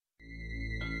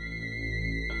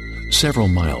Several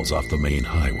miles off the main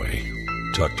highway,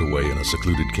 tucked away in a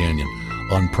secluded canyon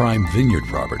on prime vineyard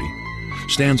property,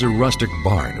 stands a rustic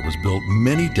barn that was built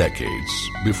many decades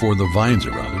before the vines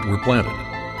around it were planted.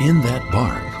 In that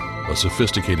barn, a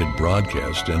sophisticated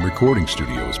broadcast and recording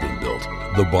studio has been built.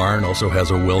 The barn also has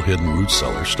a well-hidden root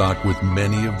cellar stocked with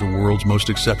many of the world's most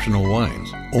exceptional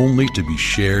wines, only to be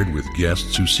shared with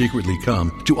guests who secretly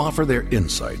come to offer their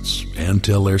insights and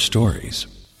tell their stories.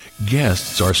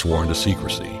 Guests are sworn to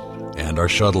secrecy and are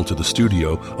shuttled to the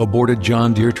studio aboard a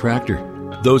John Deere tractor.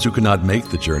 Those who cannot make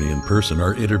the journey in person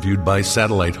are interviewed by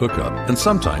satellite hookup, and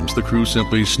sometimes the crew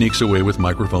simply sneaks away with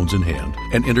microphones in hand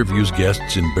and interviews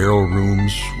guests in barrel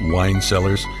rooms, wine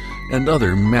cellars, and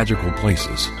other magical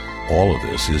places. All of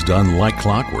this is done like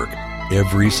clockwork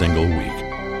every single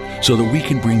week, so that we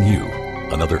can bring you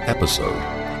another episode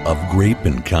of Grape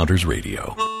Encounters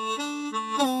Radio.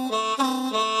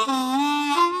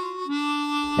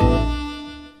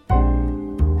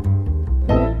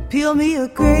 Peel me a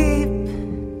grape,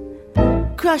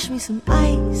 crush me some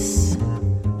ice,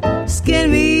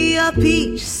 skin me a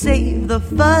peach, save the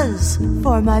fuzz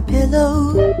for my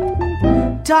pillow.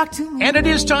 Talk to me. And it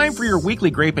is time for your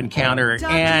weekly Grape Encounter,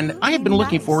 and I have been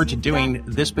looking forward to doing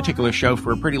this particular show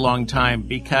for a pretty long time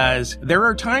because there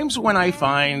are times when I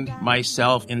find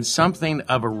myself in something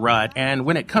of a rut, and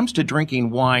when it comes to drinking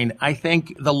wine, I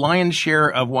think the lion's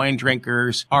share of wine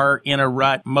drinkers are in a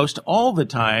rut most all the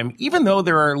time. Even though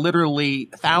there are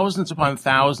literally thousands upon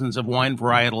thousands of wine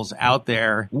varietals out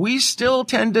there, we still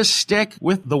tend to stick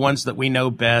with the ones that we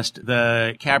know best,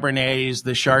 the Cabernets,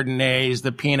 the Chardonnays,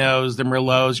 the Pinots, the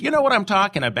Merlots. You know what I'm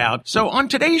talking about. So on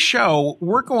today's show,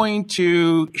 we're going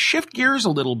to shift gears a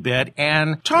little bit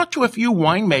and talk to a few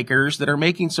winemakers that are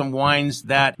making some wines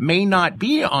that may not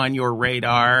be on your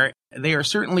radar. They are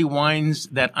certainly wines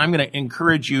that I'm going to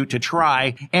encourage you to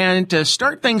try. And to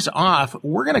start things off,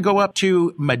 we're going to go up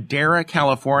to Madera,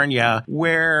 California,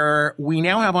 where we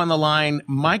now have on the line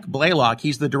Mike Blaylock.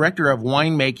 He's the director of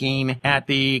winemaking at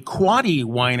the Quaddy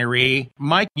Winery.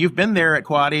 Mike, you've been there at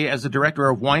Quaddy as the director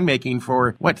of winemaking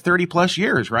for, 30 plus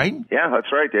years, right? Yeah,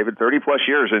 that's right, David. 30 plus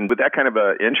years. And with that kind of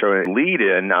an intro and lead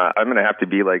in, I'm going to have to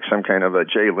be like some kind of a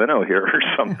Jay Leno here or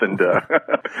something.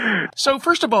 So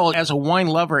first of all, as a wine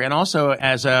lover and also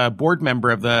as a board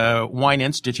member of the Wine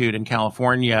Institute in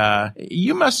California,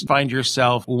 you must find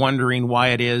yourself wondering why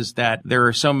it is that there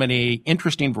are so many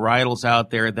interesting varietals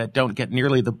out there that don't get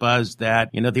nearly the buzz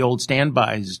that, the old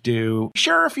standbys do.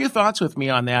 Share a few thoughts with me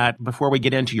on that before we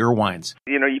get into your wines.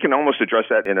 You can almost address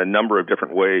that in a number of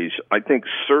different ways. I think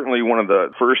certainly one of the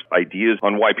first ideas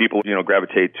on why people,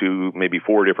 gravitate to maybe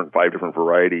 5 different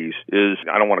varieties is,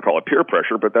 I don't want to call it peer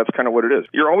pressure, but that's kind of what it is.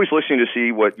 You're always listening to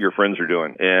see what your friends are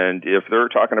doing. And if they're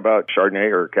talking about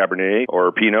Chardonnay or Cabernet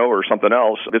or Pinot or something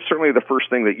else, it's certainly the first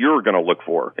thing that you're going to look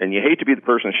for. And you hate to be the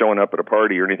person showing up at a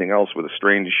party or anything else with a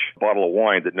strange bottle of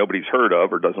wine that nobody's heard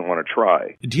of or doesn't want to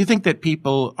try. Do you think that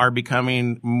people are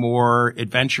becoming more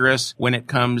adventurous when it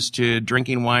comes to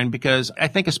drinking wine? Because I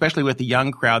think especially with the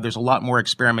young crowd, there's a lot more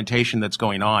experimentation that's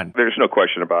going on. There's no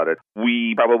question about it.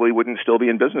 We probably wouldn't still be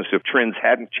in business if trends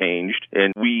hadn't changed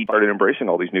and we started embracing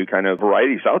all these new kind of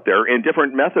varieties out there and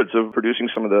different methods of producing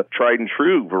some of the tried and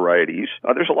true varieties.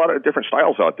 There's a lot of different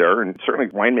styles out there, and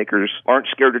certainly winemakers aren't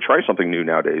scared to try something new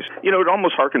nowadays. It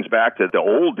almost harkens back to the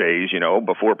old days,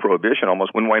 before Prohibition,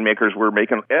 almost when winemakers were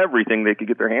making everything they could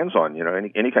get their hands on,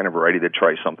 any kind of variety that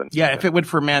tries something. Yeah, if it would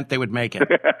ferment, they would make it.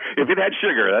 If it had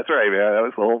sugar, that's right, man. That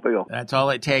was the whole deal. That's all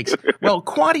it takes. Well,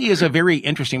 Quaddy is a very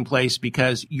interesting place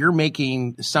because you're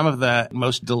making some of the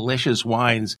most delicious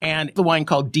wines, and the wine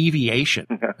called Deviation,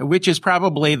 which is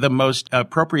probably the most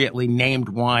appropriately named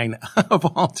wine of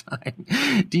all time.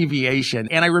 Deviation.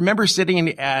 And I remember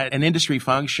sitting at an industry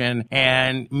function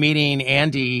and meeting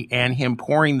Andy and him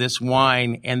pouring this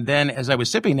wine, and then as I was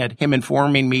sipping it, him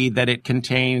informing me that it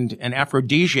contained an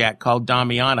aphrodisiac called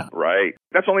Damiana. Right.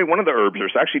 That's only one of the herbs.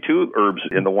 There's actually 2 herbs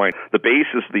in the wine. The base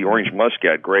is the orange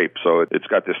muscat grape, so it's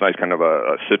got this nice kind of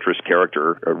a citrus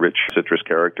character, a rich citrus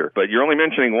character. But you're only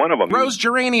mentioning one of them. Rose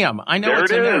geranium. I know there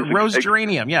it's in there. Rose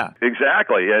geranium, yeah.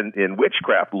 Exactly. And in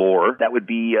witchcraft lore, that would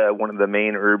be one of the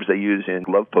main herbs they use in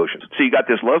love potions. So you got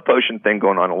this love potion thing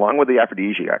going on along with the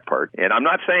aphrodisiac part. And I'm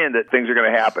not saying that things are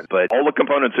going to happen, but all the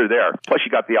components are there. Plus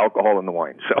you got the alcohol in the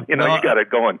wine. So, you got it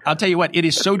going. I'll tell you what, it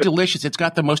is so delicious. It's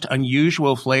got the most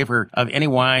unusual flavor of any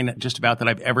wine just about that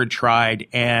I've ever tried.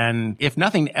 And if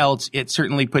nothing else, it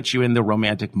certainly puts you in the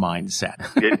romantic mindset.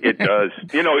 It does.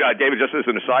 David, just as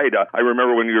an aside, I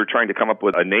remember when we were trying to come up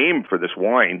with a name for this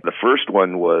wine, the first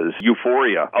one was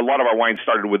Euphoria. A lot of our wines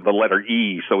started with the letter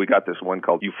E, so we got this one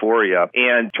called Euphoria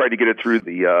and tried to get it through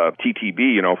the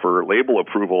TTB, for label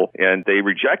approval, and they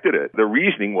rejected it. The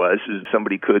reasoning was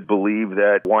somebody could believe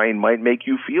that wine might make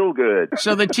you feel good.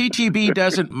 So the TTB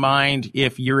doesn't mind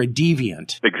if you're a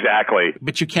deviant. Exactly.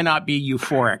 But you cannot be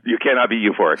euphoric. You cannot be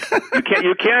euphoric.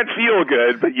 You can't feel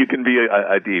good, but you can be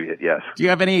a deviant, yes. Do you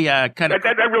have any kind of...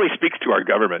 That really speaks to our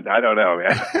government. I don't know,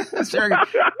 man.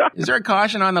 Is there a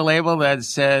caution on the label that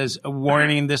says,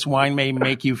 warning, this wine may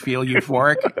make you feel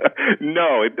euphoric?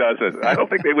 No, it doesn't. I don't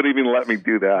think they would even let me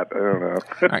do that. I don't know.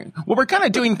 All right. Well, we're kind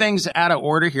of doing things out of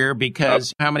order here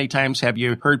because how many times have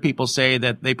you heard people say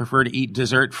that they prefer to eat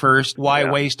dessert first? Why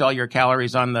waste all your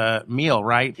calories on the meal,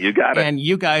 right? You got it. And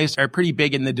you guys are pretty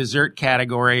big in the dessert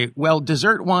category. Well,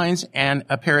 dessert wines and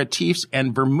aperitifs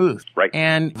and vermouth. Right.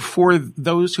 And for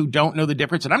those who don't know the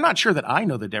difference, and I'm not sure that I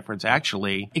know the difference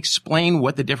actually, explain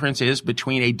what the difference is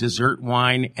between a dessert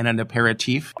wine and an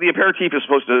aperitif. The aperitif is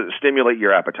supposed to stimulate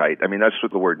your appetite. I mean, that's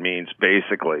what the word means,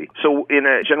 basically. So in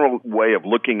a general way of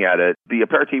looking at it, the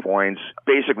aperitif wines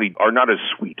basically are not as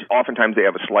sweet. Oftentimes they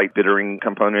have a slight bittering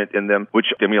component in them, which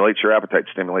stimulates your appetite,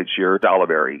 stimulates your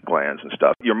salivary glands and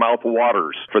stuff. Your mouth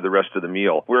waters for the rest of the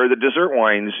meal. Where the dessert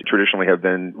wines traditionally have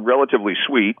been relatively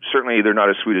sweet. Certainly they're not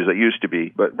as sweet as they used to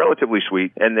be, but relatively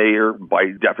sweet. And they are,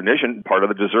 by definition, part of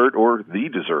the dessert or the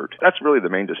dessert. That's really the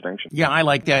main distinction. Yeah, I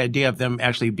like the idea of them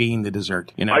actually being the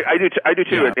dessert. I do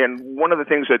too. Yeah. And one of the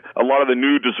things that a lot of the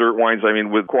new dessert wines,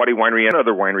 with Quaddy Winery and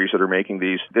other wineries that are making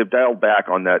these, they've dialed back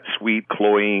on that sweet,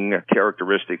 cloying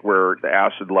characteristic where the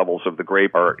acid levels of the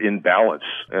grape are in balance.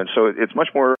 And so it's much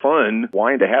more fun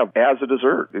wine to have as a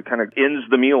dessert. It kind of ends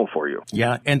the meal for you.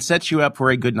 Yeah, and sets you up for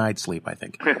a good night's sleep, I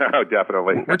think. Oh,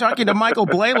 definitely. We're talking to Michael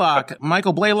Blaylock.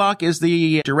 Michael Blaylock is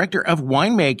the director of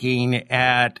winemaking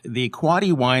at the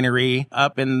Quaddy Winery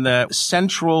up in the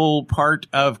central part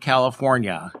of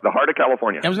California. The heart of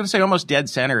California. I was going to say almost dead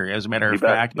center, as a matter of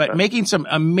fact, but making some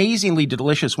amazingly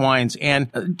delicious wines. And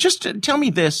just tell me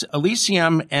this,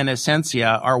 Elysium and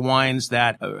Essentia are wines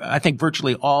that I think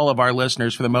virtually all of our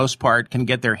listeners, for the most part, can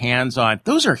get their hands on.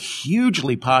 Those are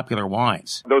hugely popular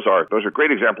wines. Those are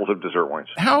great examples of dessert wines.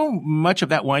 How much of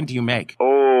that wine do you make?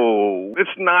 Oh, it's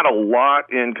not a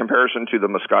lot in comparison to the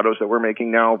Moscatos that we're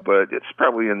making now, but it's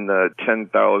probably in the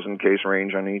 10,000 case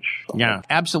range on each. Yeah,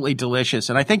 absolutely delicious.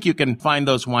 And I think you can find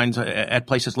those wines at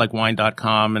places like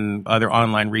wine.com and other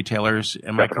online retailers.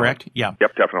 Am I correct? Yeah.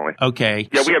 Yep, definitely. Okay.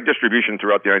 Yeah, we have distribution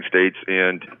throughout the United States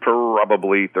and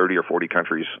probably 30 or 40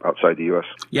 countries outside the U.S.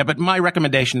 Yeah, but my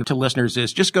recommendation to listeners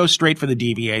is just go straight for the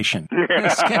deviation.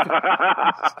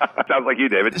 Sounds like you,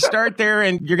 David. Start there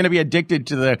and you're going to be addicted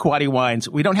to the Quaddy wines.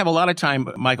 We don't have a lot of time,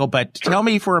 Michael, but tell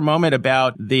me for a moment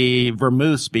about the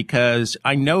vermouths, because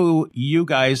I know you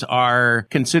guys are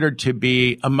considered to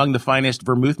be among the finest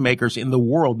vermouth makers in the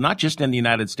world, not just in the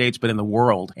United States, but in the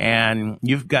world. And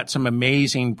you've got some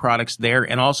amazing products there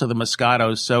and also the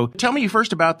Moscatos. So tell me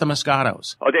first about the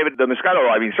Moscatos. Oh, David, the Moscato,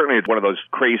 certainly it's one of those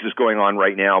crazes going on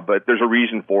right now, but there's a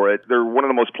reason for it. They're one of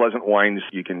the most pleasant wines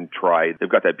you can try. They've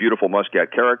got that beautiful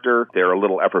muscat character. They're a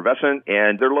little effervescent,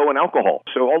 and they're low in alcohol.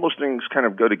 So all those things kind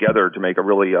of go together to make a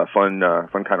really fun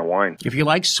kind of wine. If you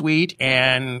like sweet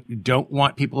and don't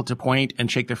want people to point and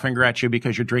shake their finger at you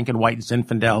because you're drinking white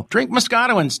Zinfandel, drink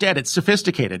Moscato instead. It's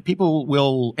sophisticated. People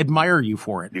will admire you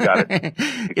for it. You got it.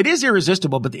 It is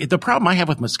irresistible, but the problem I have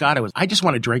with Moscato is I just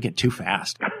want to drink it too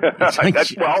fast. Wait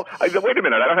a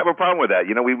minute. I don't have a problem with that.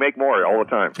 We make more all the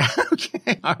time.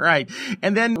 Okay. All right.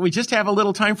 And then we just have a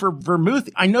little time for vermouth.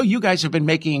 I know you guys have been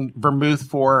making vermouth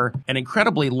for an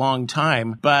incredibly long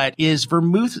time, but is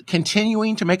vermouth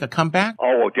continuing to make a comeback?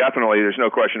 Oh, definitely. There's no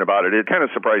question about it. It kind of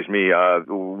surprised me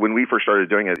when we first started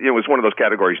doing it. It was one of those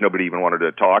categories nobody even wanted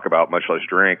to talk about, much less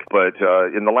drink. But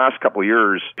in the last couple of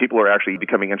years, people are actually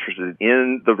becoming interested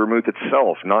in the vermouth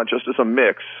itself, not just as a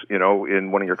mix,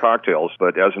 in one of your cocktails,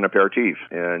 but as an aperitif.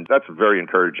 And that's very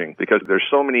encouraging because there's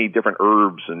so many different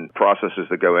herbs and processes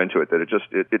that go into it that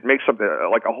it makes something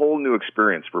like a whole new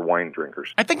experience for wine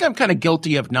drinkers. I think I'm kind of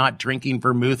guilty of not drinking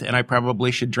vermouth, and I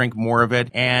probably should drink more of it.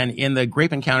 And in the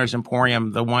Grape Encounters Emporium,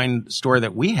 from the wine store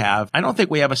that we have, I don't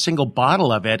think we have a single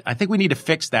bottle of it. I think we need to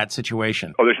fix that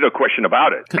situation. Oh, there's no question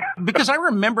about it. Because I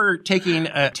remember taking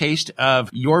a taste of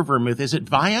your vermouth. Is it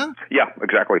Vaya? Yeah,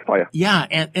 exactly. Vaya. Yeah,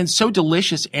 and so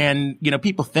delicious. And,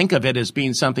 people think of it as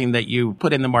being something that you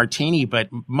put in the martini, but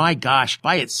my gosh,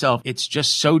 by itself, it's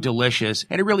just so delicious.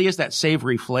 And it really is that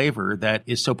savory flavor that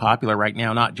is so popular right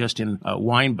now, not just in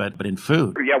wine, but in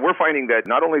food. Yeah, we're finding that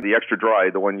not only the extra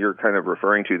dry, the one you're kind of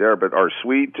referring to there, but our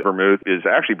sweet vermouth is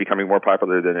actually becoming more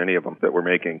popular than any of them that we're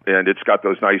making. And it's got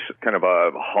those nice kind of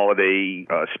holiday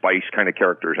spice kind of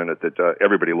characters in it that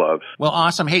everybody loves. Well,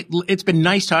 awesome. Hey, it's been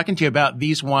nice talking to you about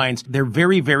these wines. They're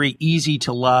very, very easy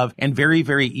to love and very,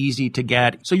 very easy to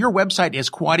get. So your website is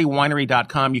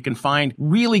quaddywinery.com. You can find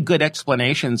really good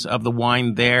explanations of the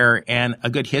wine there and a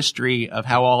good history of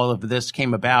how all of this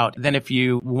came about. Then if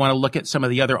you want to look at some of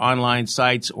the other online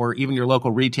sites or even your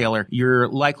local retailer, you're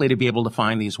likely to be able to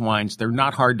find these wines. They're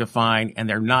not hard to find and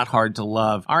they're not hard to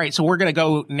love. All right, so we're going to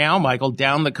go now, Michael,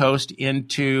 down the coast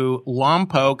into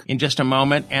Lompoc in just a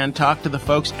moment and talk to the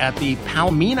folks at the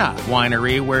Palmina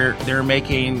Winery where they're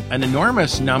making an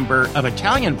enormous number of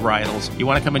Italian varietals. You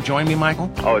want to come and join me,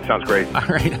 Michael? Oh, it sounds great. All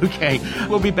right, okay.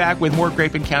 We'll be back with more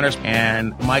Grape Encounters.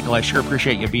 And Michael, I sure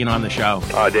appreciate you being on the show.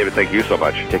 David, thank you so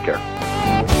much. Take care.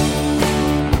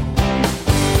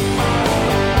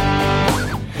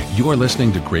 You're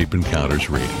listening to Grape Encounters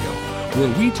Radio,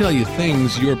 where we tell you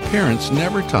things your parents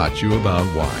never taught you about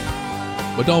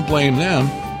wine. But don't blame them.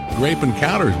 Grape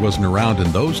Encounters wasn't around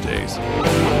in those days.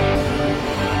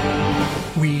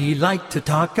 We like to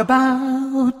talk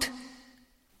about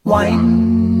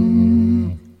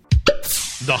wine.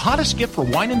 The hottest gift for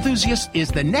wine enthusiasts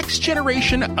is the next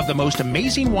generation of the most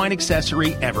amazing wine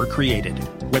accessory ever created.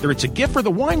 Whether it's a gift for the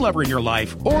wine lover in your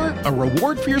life or a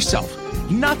reward for yourself,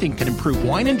 nothing can improve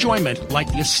wine enjoyment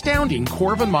like the astounding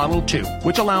Coravin Model 2,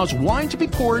 which allows wine to be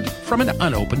poured from an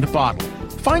unopened bottle.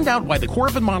 Find out why the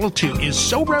Coravin Model 2 is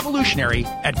so revolutionary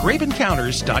at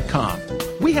grapeencounters.com.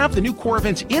 We have the new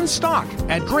Coravins in stock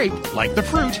at Grape, like the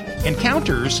fruit,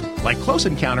 Encounters, like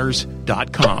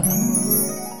closeencounters.com.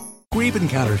 Grape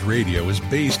Encounters Radio is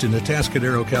based in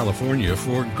Atascadero, California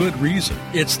for good reason.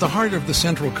 It's the heart of the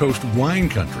Central Coast wine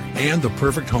country and the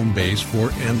perfect home base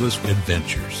for endless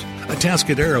adventures.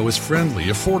 Atascadero is friendly,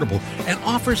 affordable, and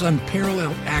offers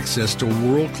unparalleled access to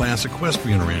world-class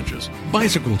equestrian ranches,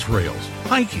 bicycle trails,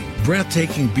 hiking,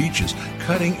 breathtaking beaches,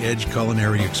 cutting-edge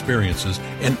culinary experiences,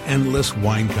 and endless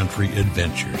wine country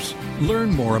adventures. Learn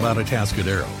more about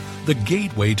Atascadero, the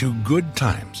gateway to good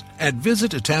times, at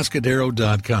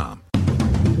visitatascadero.com.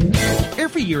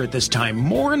 Every year at this time,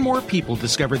 more and more people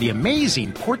discover the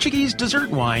amazing Portuguese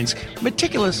dessert wines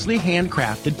meticulously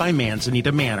handcrafted by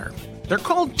Manzanita Manor. They're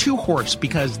called Two Horse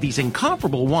because these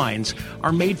incomparable wines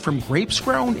are made from grapes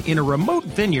grown in a remote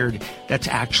vineyard that's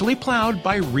actually plowed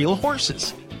by real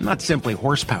horses, not simply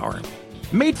horsepower.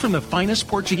 Made from the finest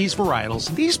Portuguese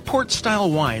varietals, these port-style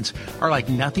wines are like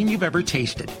nothing you've ever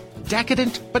tasted.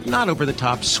 Decadent, but not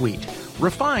over-the-top sweet.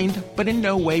 Refined, but in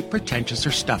no way pretentious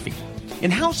or stuffy.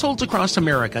 In households across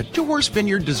America, Two Horse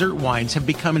Vineyard dessert wines have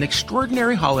become an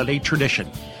extraordinary holiday tradition.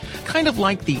 Kind of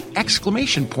like the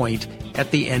exclamation point at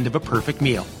the end of a perfect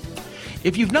meal.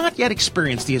 If you've not yet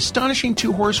experienced the astonishing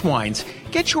Two Horse wines,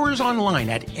 get yours online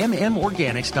at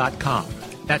mmorganics.com.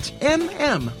 That's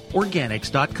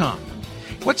mmorganics.com.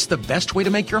 What's the best way to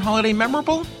make your holiday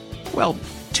memorable? Well,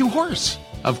 Two Horse,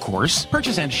 of course.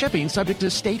 Purchase and shipping subject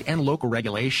to state and local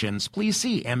regulations. Please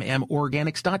see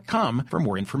mmorganics.com for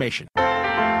more information.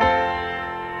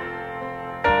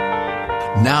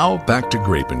 Now, back to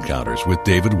Grape Encounters with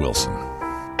David Wilson.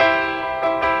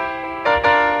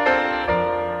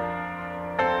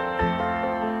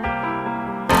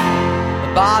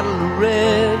 A bottle of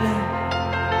red,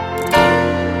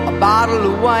 a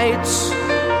bottle of whites.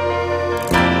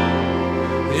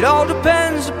 It all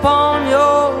depends upon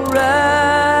your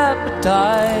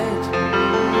appetite.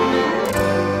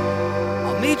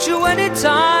 I'll meet you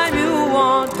anytime you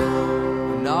want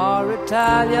in our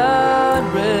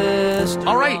Italian restaurant.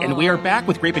 All right, and we are back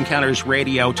with Grape Encounters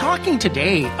Radio, talking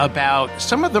today about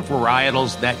some of the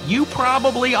varietals that you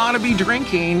probably ought to be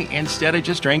drinking instead of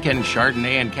just drinking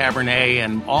Chardonnay and Cabernet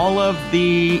and all of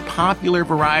the popular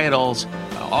varietals.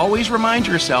 Always remind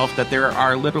yourself that there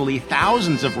are literally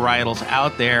thousands of varietals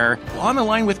out there. On the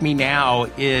line with me now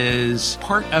is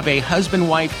part of a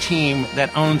husband-wife team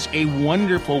that owns a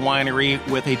wonderful winery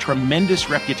with a tremendous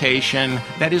reputation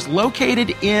that is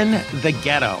located in the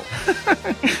ghetto.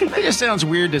 That just sounds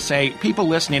weird to say. People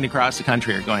listening across the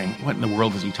country are going, what in the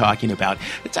world is he talking about?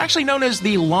 It's actually known as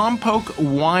the Lompoc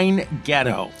Wine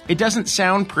Ghetto. It doesn't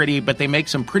sound pretty, but they make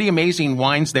some pretty amazing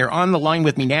wines there. On the line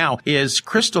with me now is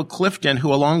Crystal Clifton,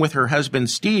 who along with her husband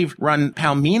Steve run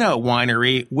Palmina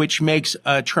Winery, which makes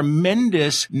a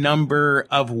tremendous number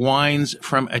of wines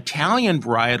from Italian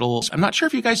varietals. I'm not sure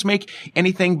if you guys make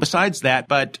anything besides that,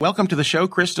 but welcome to the show,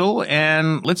 Crystal,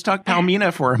 and let's talk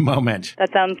Palmina for a moment.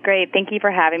 That sounds great. Thank you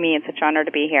for having me. It's such an honor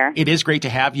to be here. It is great to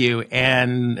have you,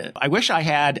 and I wish I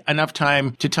had enough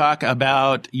time to talk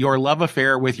about your love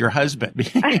affair with your husband.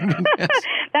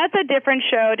 That's a different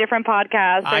show, different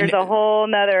podcast. There's a whole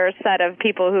nother set of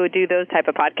people who do those type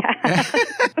of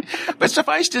podcasts. But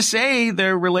suffice to say,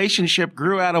 the relationship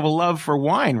grew out of a love for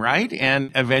wine, right?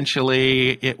 And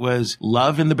eventually it was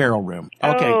love in the barrel room.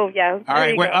 Okay. Oh, yeah. All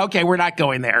right. We're not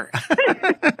going there.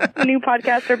 New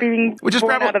podcasts are being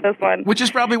born out of this one. Which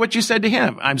is probably what you said to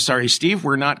him. I'm sorry, Steve,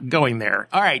 we're not going there.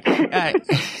 All right.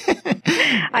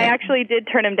 I actually did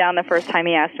turn him down the first time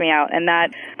he asked me out, and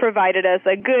that provided us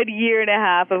a good year and a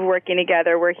half of working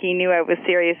together where he knew I was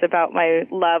serious about my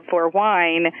love for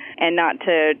wine and not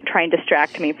to try and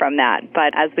distract me from that.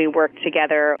 But as we worked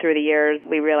together through the years,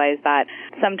 we realized that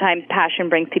sometimes passion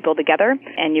brings people together,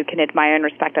 and you can admire and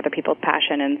respect other people's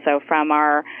passion. And so from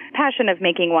our passion of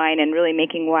making wine and really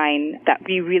making wine that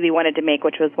we really wanted to make,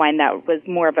 which was wine that was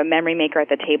more of a memory maker at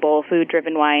the table,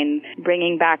 food-driven wine,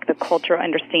 bringing back the cultural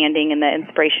understanding and the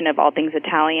inspiration of all things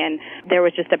Italian, there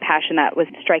was just a passion that was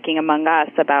striking among us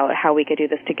about how we could do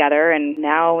this together. And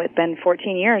now it's been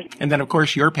 14 years. And then, of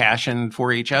course, your passion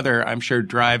for each other, I'm sure,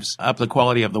 drives up the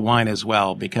quality of the wine as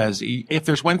well. Because if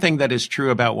there's one thing that is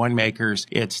true about winemakers,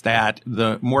 it's that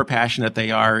the more passionate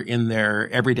they are in their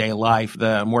everyday life,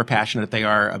 the more passionate they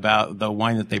are about the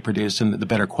wine that they produce and the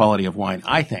better quality of wine,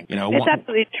 I think. It's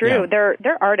absolutely true. Yeah.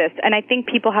 They're artists. And I think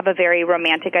people have a very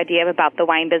romantic idea about the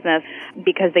wine business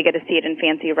because they get to see it in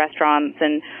fancy restaurants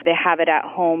and they have it at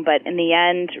home. But in the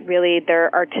end, really,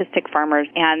 they're artistic farmers.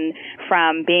 And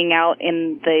from being out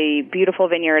in the beautiful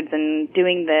vineyards and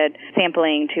doing the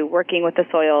sampling to working with the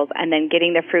soils and then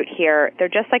getting the fruit here, they're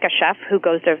just like a chef who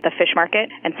goes to the fish market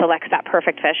and selects that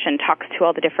perfect fish and talks to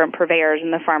all the different purveyors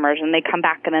and the farmers, and they come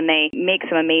back and then they make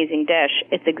some amazing dish.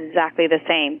 It's exactly the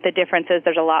same. The difference is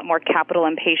there's a lot more capital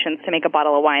and patience to make a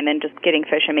bottle of wine than just getting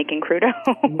fish and making crudo.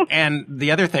 And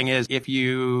the other thing is, if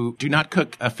you do not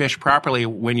cook a fish properly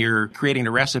when you're creating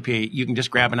a recipe, you can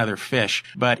just grab another fish.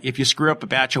 But if you screw up a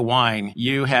batch of wine,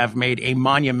 you have made a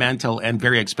monumental and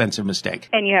very expensive mistake.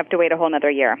 And you have to wait a whole another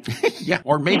year. Yeah,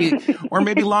 or maybe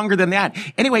longer than that.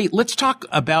 Anyway, let's talk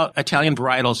about Italian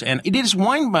varietals. And it is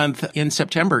Wine Month in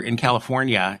September in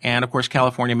California. And of course,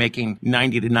 California making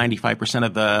 90 to 95%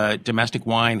 of the domestic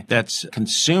wine that's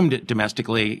consumed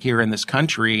domestically here in this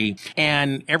country.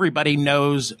 And everybody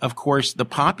knows, of course, the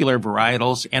popular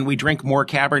varietals, and we drink more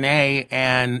Cabernet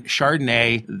and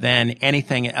Chardonnay than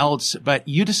anything else. But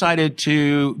you decided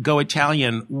to go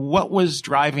Italian. What was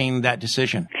driving that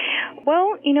decision?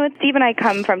 Well, Steve and I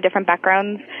come from different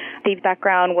backgrounds. Steve's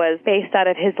background was based out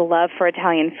of his love for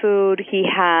Italian food. He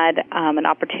had an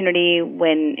opportunity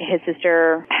when his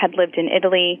sister had lived in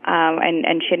Italy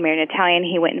and she had married an Italian.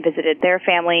 He went and visited their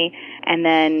family, and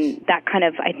then that kind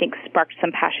of, I think, sparked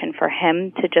some passion for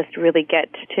him to just really get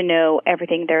to know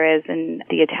everything there is in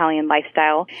the Italian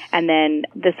lifestyle. And then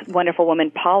this wonderful woman,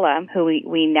 Paula, who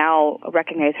we now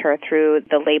recognize her through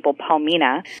the label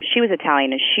Palmina, she was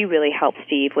Italian, and she really helped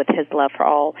Steve with his love for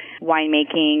all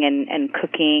winemaking and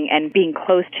cooking and being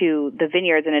close to the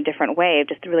vineyards in a different way,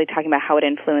 just really talking about how it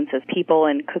influences people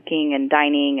and cooking and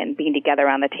dining and being together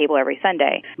around the table every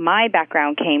Sunday. My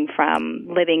background came from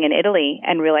living in Italy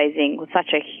and realizing with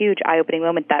such a huge eye-opening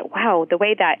moment that, wow, the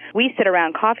way that we sit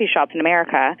around coffee shops in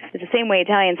America is the same way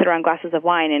Italians sit around glasses of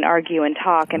wine and argue and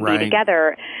talk and be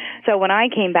together. So when I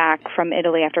came back from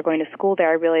Italy after going to school there,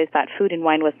 I realized that food and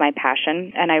wine was my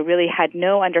passion, and I really had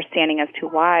no understanding as to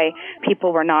why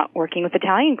people were not working with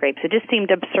Italian grapes. It just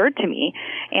seemed absurd to me.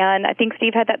 And I think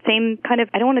Steve had that same kind of,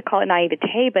 I don't want to call it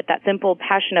naivete, but that simple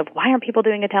passion of why aren't people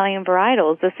doing Italian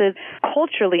varietals? This is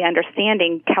culturally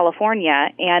understanding California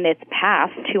and its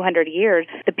past 200 years.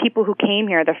 The people who came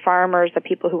here, the farmers, the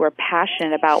people who were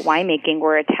passionate about winemaking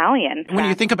were Italian. When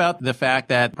you think about the fact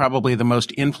that probably the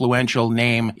most influential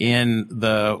name in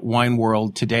the wine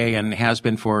world today and has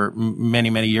been for many,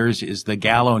 many years is the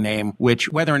Gallo name,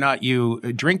 which whether or not you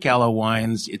drink Gallo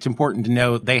wines, it's important to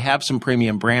know they have some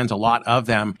premium brands brands, a lot of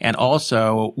them, and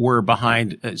also were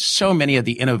behind so many of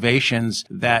the innovations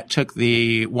that took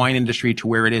the wine industry to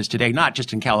where it is today, not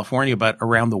just in California, but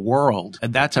around the world.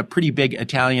 That's a pretty big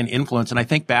Italian influence. And I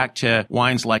think back to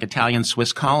wines like Italian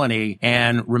Swiss Colony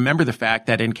and remember the fact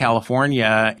that in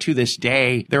California, to this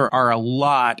day, there are a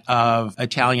lot of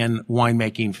Italian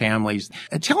winemaking families.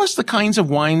 Tell us the kinds of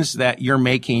wines that you're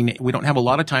making. We don't have a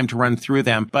lot of time to run through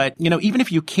them, but, even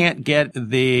if you can't get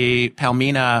the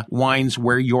Palmina wines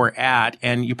where you're at,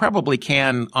 and you probably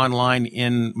can online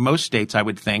in most states, I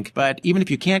would think, but even if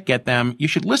you can't get them, you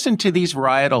should listen to these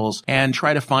varietals and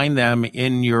try to find them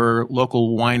in your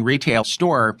local wine retail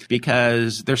store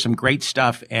because there's some great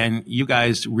stuff, and you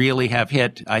guys really have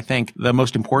hit, I think, the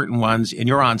most important ones in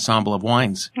your ensemble of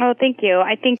wines. Oh, thank you.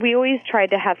 I think we always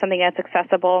tried to have something that's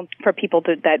accessible for people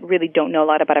that really don't know a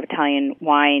lot about Italian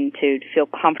wine to feel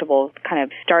comfortable kind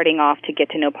of starting off to get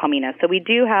to know Palmina. So we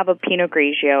do have a Pinot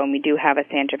Grigio and we do have a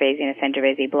Sangiovese and a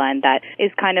Sangiovese blend that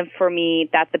is kind of, for me,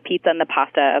 that's the pizza and the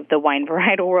pasta of the wine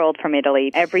varietal world from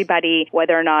Italy. Everybody,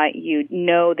 whether or not you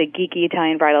know the geeky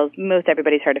Italian varietals, most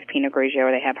everybody's heard of Pinot Grigio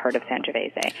or they have heard of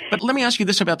Sangiovese. But let me ask you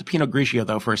this about the Pinot Grigio,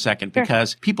 though, for a second,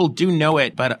 because people do know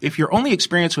it, but if your only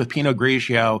experience with Pinot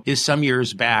Grigio is some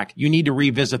years back, you need to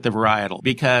revisit the varietal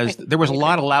because there was a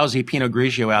lot of lousy Pinot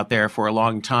Grigio out there for a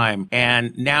long time,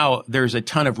 and now there's a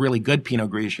ton of really good Pinot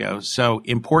Grigio, so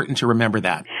important to remember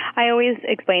that. I always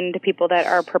explain to people that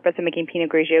our purpose of making Pinot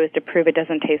Grigio is to prove it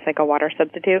doesn't taste like a water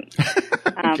substitute.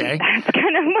 Okay. That's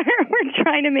kind of where we're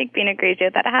trying to make Pinot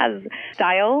Grigio that has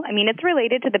style. I mean, it's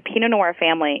related to the Pinot Noir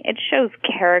family. It shows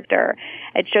character.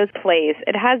 It shows place.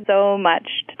 It has so much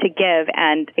to give,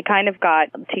 and it kind of got,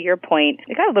 to your point,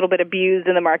 it got a little bit abused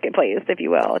in the marketplace, if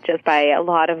you will, just by a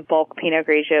lot of bulk Pinot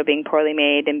Grigio being poorly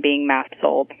made and being mass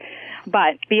sold.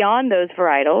 But beyond those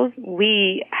varietals,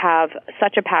 we have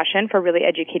such a passion for really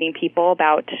educating people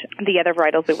about the other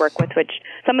varietals we work with, which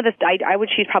some of this, I would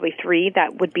choose probably three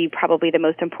that would be probably the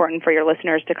most important for your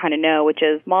listeners to kind of know, which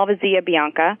is Malvasia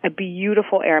Bianca, a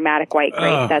beautiful aromatic white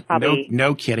grape. That's probably...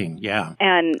 No kidding, yeah.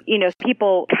 And,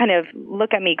 people kind of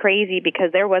look at me crazy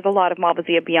because there was a lot of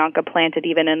Malvasia Bianca planted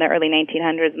even in the early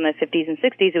 1900s and the 50s and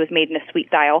 60s. It was made in a sweet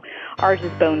style. Ours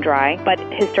is bone dry, but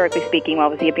historically speaking,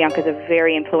 Malvasia Bianca is a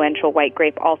very influential white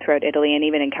grape all throughout Italy and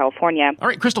even in California. All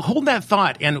right, Crystal, hold that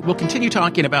thought, and we'll continue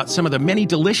talking about some of the many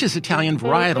delicious Italian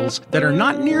varietals that are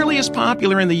not nearly as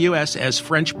popular in the U.S. as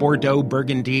French Bordeaux,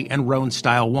 Burgundy, and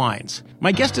Rhone-style wines.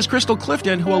 My guest is Crystal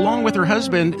Clifton, who, along with her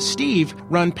husband, Steve,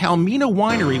 run Palmina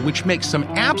Winery, which makes some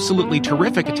absolutely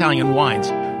terrific Italian wines.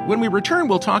 When we return,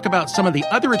 we'll talk about some of the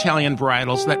other Italian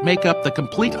varietals that make up the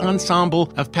complete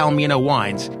ensemble of Palmina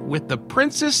wines, with the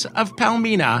Princess of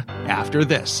Palmina after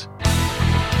this.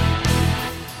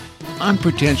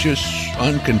 Unpretentious,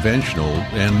 unconventional,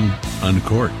 and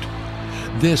uncorked.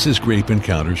 This is Grape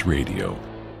Encounters Radio.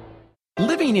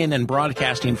 Living in and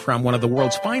broadcasting from one of the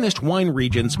world's finest wine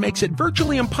regions makes it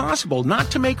virtually impossible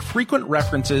not to make frequent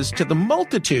references to the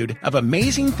multitude of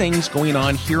amazing things going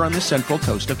on here on the central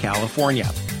coast of California.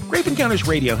 Grape Encounters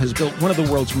Radio has built one of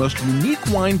the world's most unique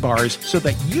wine bars so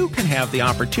that you can have the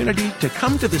opportunity to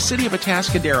come to the city of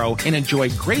Atascadero and enjoy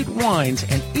great wines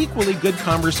and equally good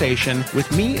conversation with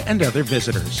me and other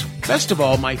visitors. Best of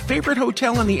all, my favorite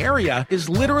hotel in the area is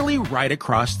literally right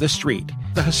across the street.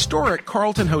 The historic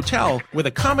Carlton Hotel with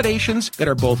accommodations that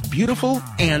are both beautiful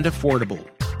and affordable.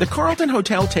 The Carlton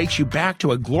Hotel takes you back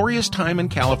to a glorious time in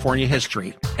California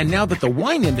history. And now that the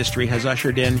wine industry has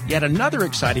ushered in yet another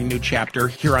exciting new chapter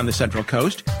here on the Central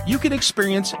Coast, you can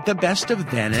experience the best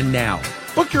of then and now.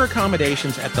 Book your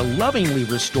accommodations at the lovingly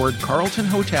restored Carlton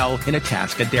Hotel in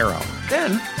Atascadero.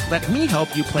 Then, let me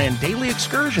help you plan daily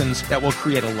excursions that will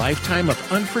create a lifetime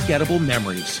of unforgettable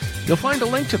memories. You'll find a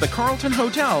link to the Carlton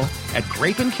Hotel at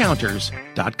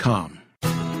grapeencounters.com.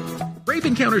 Grape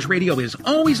Encounters Radio is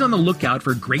always on the lookout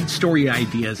for great story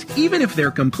ideas, even if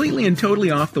they're completely and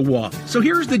totally off the wall. So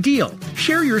here's the deal.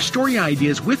 Share your story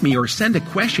ideas with me or send a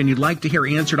question you'd like to hear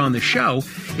answered on the show.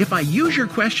 If I use your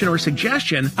question or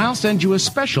suggestion, I'll send you a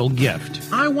special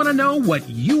gift. I want to know what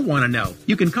you want to know.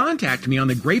 You can contact me on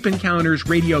the Grape Encounters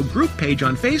Radio group page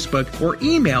on Facebook or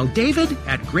email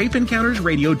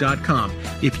david@grapeencountersradio.com.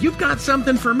 If you've got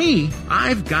something for me,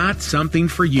 I've got something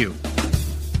for you.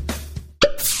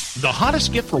 The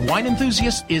hottest gift for wine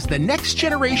enthusiasts is the next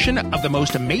generation of the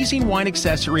most amazing wine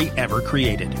accessory ever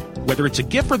created. Whether it's a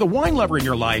gift for the wine lover in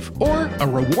your life or a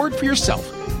reward for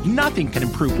yourself, nothing can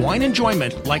improve wine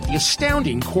enjoyment like the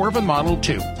astounding Coravin Model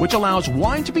 2, which allows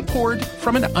wine to be poured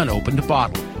from an unopened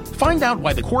bottle. Find out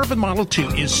why the Coravin Model 2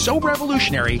 is so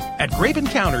revolutionary at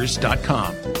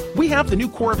grapeencounters.com. We have the new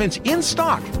core events in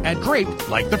stock at Grape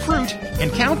Like the Fruit,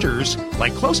 Encounters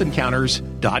like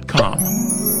CloseEncounters.com.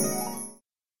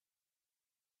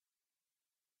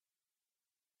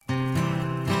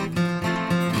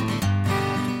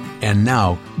 And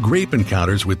now, Grape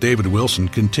Encounters with David Wilson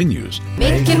continues.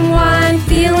 Making wine,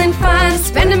 feeling fine,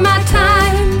 spending my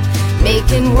time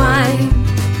making wine.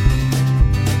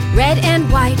 Red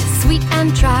and white, sweet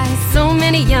and dry, so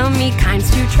many yummy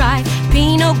kinds to try.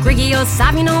 Pinot Grigio,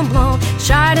 Sauvignon Blanc,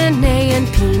 Chardonnay and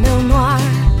Pinot Noir.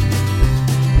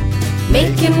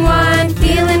 Making wine,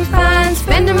 feeling fine,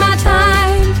 spending my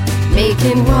time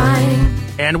making wine.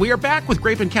 And we are back with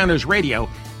Grape Encounters Radio.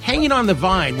 Hanging on the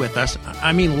line with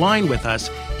us,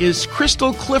 is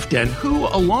Crystal Clifton, who,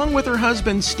 along with her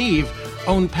husband Steve,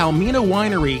 own Palmina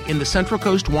Winery in the Central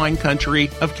Coast wine country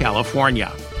of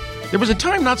California. There was a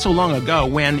time not so long ago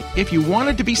when, if you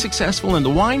wanted to be successful in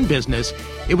the wine business,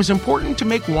 it was important to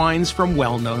make wines from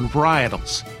well-known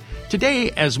varietals. Today,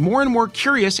 as more and more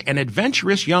curious and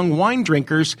adventurous young wine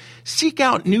drinkers seek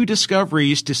out new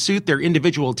discoveries to suit their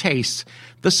individual tastes,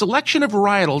 the selection of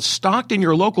varietals stocked in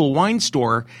your local wine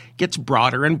store gets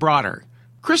broader and broader.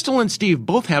 Crystal and Steve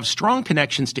both have strong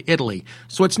connections to Italy,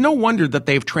 so it's no wonder that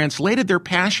they've translated their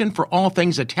passion for all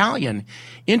things Italian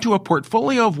into a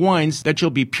portfolio of wines that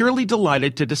you'll be purely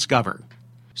delighted to discover.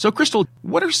 So, Crystal,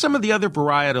 what are some of the other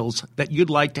varietals that you'd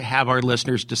like to have our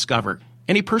listeners discover?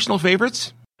 Any personal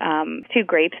favorites? Two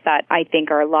grapes that I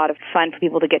think are a lot of fun for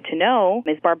people to get to know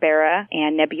is Barbera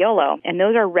and Nebbiolo, and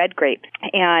those are red grapes.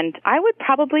 And I would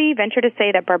probably venture to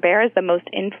say that Barbera is the most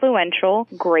influential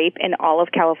grape in all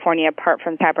of California, apart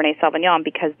from Cabernet Sauvignon,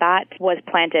 because that was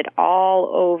planted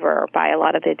all over by a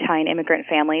lot of the Italian immigrant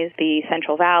families, the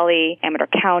Central Valley, Amador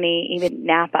County, even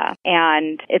Napa.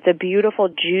 And it's a beautiful,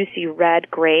 juicy red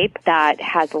grape that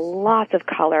has lots of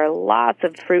color, lots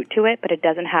of fruit to it, but it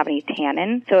doesn't have any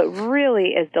tannin. So it really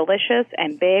is delicious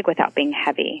and big without being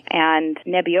heavy. And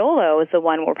Nebbiolo is the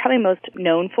one we're probably most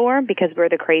known for because we're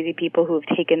the crazy people who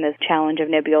have taken this challenge of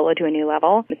Nebbiolo to a new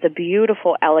level. It's a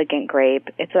beautiful, elegant grape.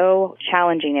 It's so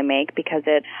challenging to make because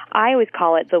I always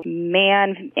call it the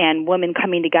man and woman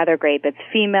coming together grape. It's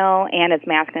female and it's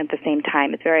masculine at the same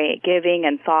time. It's very giving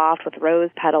and soft with rose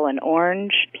petal and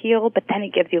orange peel, but then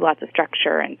it gives you lots of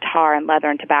structure and tar and leather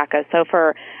and tobacco. So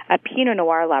for a Pinot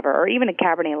Noir lover or even a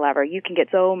Cabernet lover, you can get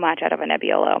so much out of a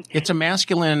Nebbiolo. It's a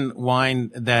masculine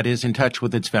wine that is in touch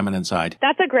with its feminine side.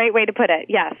 That's a great way to put it,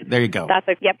 yes. There you go.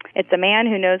 Yep. It's a man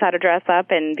who knows how to dress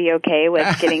up and be okay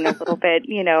with getting a little bit,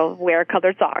 wear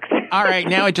colored socks. All right,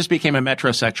 now it just became a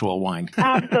metrosexual wine.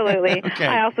 Absolutely. Okay.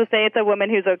 I also say it's a woman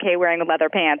who's okay wearing leather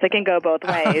pants. It can go both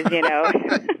ways,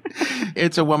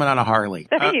 It's a woman on a Harley.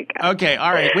 There you go. Okay,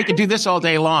 all right. We could do this all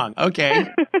day long. Okay.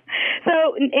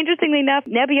 So, interestingly enough,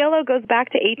 Nebbiolo goes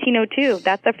back to 1802.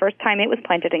 That's the first time it was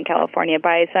planted in California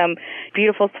by some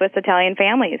beautiful Swiss-Italian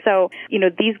families. So,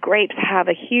 these grapes have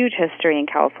a huge history in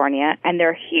California, and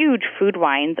they're huge food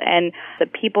wines, and the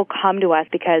people come to us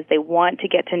because they want to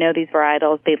get to know these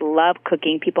varietals. They love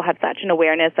cooking. People have such an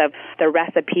awareness of the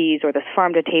recipes or this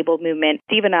farm-to-table movement.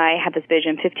 Steve and I had this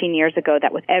vision 15 years ago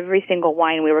that with every single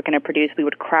wine we were going to produce, we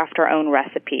would craft our own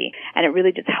recipe, and it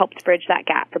really just helps bridge that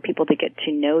gap for people to get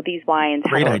to know these wines,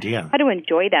 Great idea. How to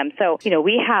enjoy them. So,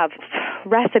 we have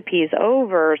recipes,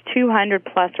 over 200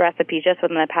 plus recipes just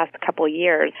within the past couple of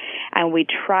years, and we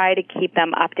try to keep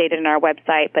them updated on our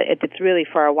website, but it's really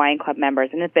for our wine club members,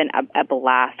 and it's been a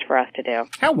blast for us to do.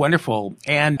 How wonderful.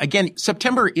 And again,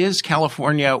 September is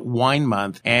California Wine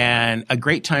Month, and a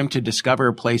great time to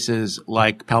discover places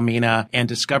like Palmina and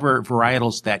discover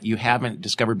varietals that you haven't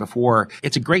discovered before.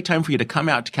 It's a great time for you to come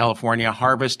out to California.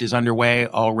 Harvest is underway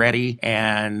already,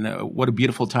 and what a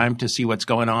beautiful time to see what's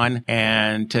going on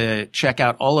and to check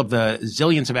out all of the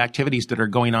zillions of activities that are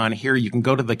going on here. You can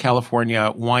go to the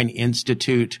California Wine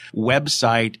Institute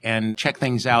website and check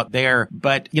things out there.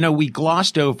 But, we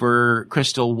glossed over,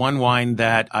 Crystal, one wine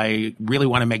that I really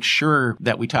want to make sure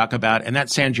that we talk about, and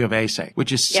that's Sangiovese,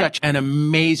 which is such an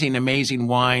amazing, amazing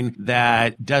wine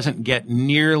that doesn't get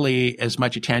nearly as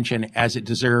much attention as it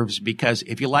deserves, because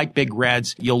if you like big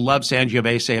reds, you'll love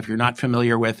Sangiovese. If you're not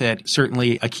familiar with it,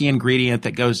 certainly a key ingredient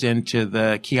that goes into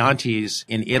the Chiantis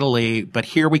in Italy, but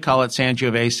here we call it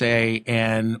Sangiovese,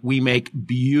 and we make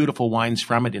beautiful wines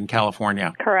from it in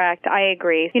California. Correct. I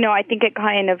agree. I think it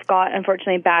kind of got,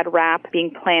 unfortunately, bad rap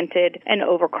being planted and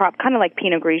overcropped, kind of like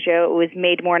Pinot Grigio. It was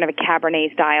made more in a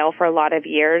Cabernet style for a lot of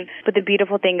years. But the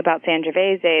beautiful thing about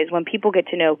Sangiovese is when people get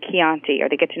to know Chianti, or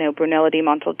they get to know Brunello di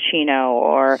Montalcino,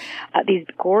 or these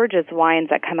gorgeous wines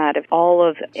that come out of all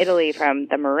of Italy, from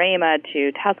the Maremma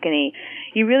to Tuscany,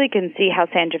 you really really can see how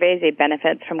Sangiovese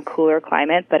benefits from cooler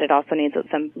climates, but it also needs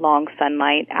some long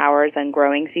sunlight hours and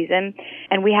growing season.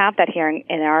 And we have that here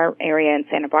in our area in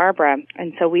Santa Barbara.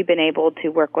 And so we've been able to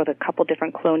work with a couple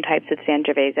different clone types of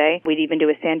Sangiovese. We'd even do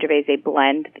a Sangiovese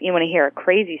blend. You want to hear a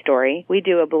crazy story? We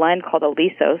do a blend called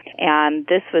Alisos, and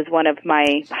this was one of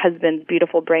my husband's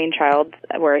beautiful brainchilds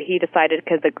where he decided,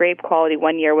 because the grape quality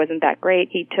one year wasn't that great,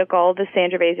 he took all the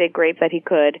Sangiovese grapes that he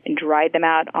could and dried them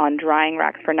out on drying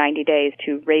racks for 90 days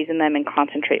to raisin them and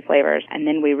concentrate flavors. And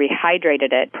then we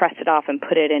rehydrated it, pressed it off, and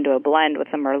put it into a blend with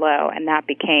some Merlot, and that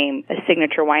became a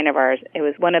signature wine of ours. It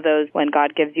was one of those, when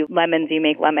God gives you lemons, you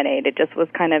make lemonade. It just was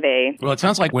kind of a... Well, it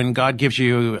sounds like when God gives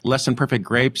you less than perfect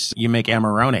grapes, you make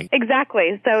Amarone.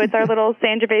 Exactly. So it's our little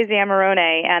Sangiovese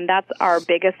Amarone, and that's our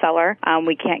biggest seller.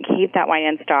 We can't keep that wine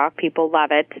in stock. People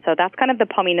love it. So that's kind of the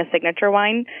Palmina signature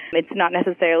wine. It's not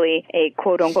necessarily a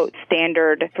quote-unquote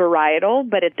standard varietal,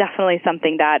 but it's definitely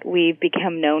something that we've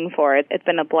become known for. It's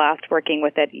been a blast working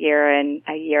with it year in,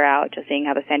 year out, just seeing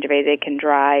how the Sangiovese can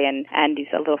dry and do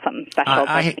a little something special.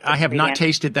 I have not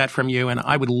tasted that from you, and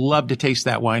I would love to taste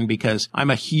that wine because I'm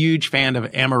a huge fan of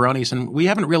Amarones, and we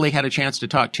haven't really had a chance to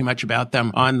talk too much about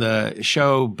them on the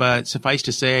show, but suffice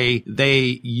to say,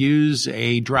 they use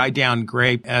a dried down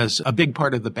grape as a big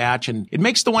part of the batch, and it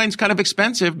makes the wines kind of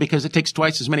expensive because it takes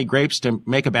twice as many grapes to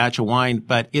make a batch of wine,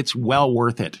 but it's well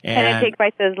worth it. And it takes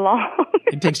twice as long.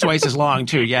 It takes twice as long,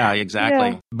 too. Yeah, exactly.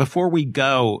 Yeah. Before we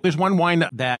go, there's one wine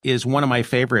that is one of my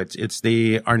favorites. It's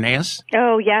the Arneus.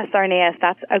 Oh, yes, Arneus.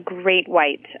 That's a great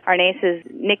white. Arneus'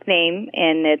 nickname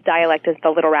in its dialect is the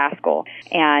Little Rascal,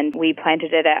 and we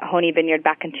planted it at Honey Vineyard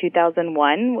back in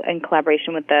 2001 in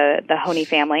collaboration with the Honey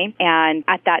family. And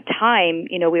at that time,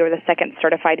 you know, we were the second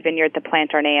certified vineyard to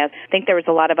plant Arneus. I think there was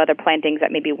a lot of other plantings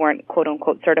that maybe weren't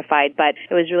quote-unquote certified, but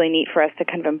it was really neat for us to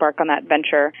kind of embark on that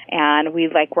venture. And we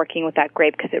like working with that grape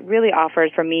because it really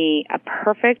offers, for me, a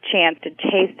perfect chance to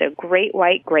taste a great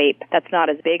white grape that's not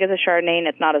as big as a Chardonnay and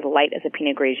it's not as light as a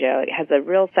Pinot Grigio. It has a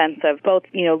real sense of both,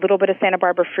 you know, a little bit of Santa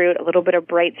Barbara fruit, a little bit of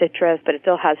bright citrus, but it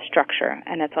still has structure,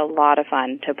 and it's a lot of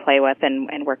fun to play with and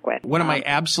work with. One of my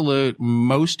absolute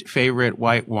most favorite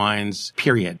white wines,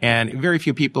 period. And very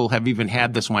few people have even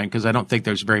had this wine because I don't think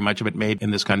there's very much of it made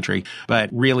in this country, but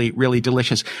really, really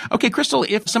delicious. Okay, Crystal,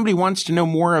 if somebody wants to know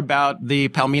more about the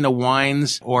Palmina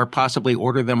wines or possibly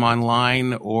order them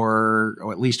online or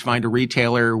at least find a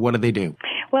retailer, what do they do?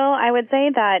 Well, I would say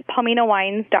that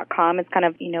palminawines.com is kind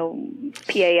of, you know,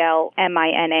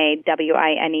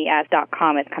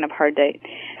 PALMINAWINES.com. It's kind of hard to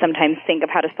sometimes think of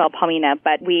how to spell Palmina,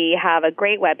 but we have a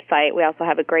great website. We also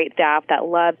have a great staff that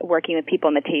love working with people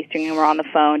in the tasting room or on the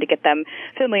phone to get them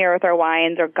familiar with our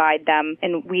wines or guide them.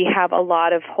 And we have a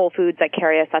lot of Whole Foods that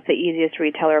carry us. That's the easiest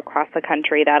retailer across the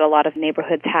country that a lot of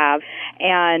neighborhoods have.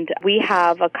 And we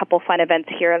have a couple fun events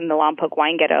here in the Lompoc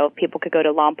Wine Ghetto. People could go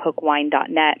to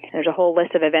lompocwine.net. There's a whole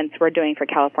list of events we're doing for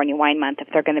California Wine Month if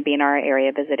they're going to be in our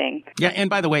area visiting. Yeah, and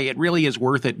by the way, it really is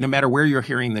worth it no matter where you're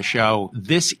hearing the show.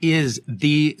 This is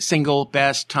the single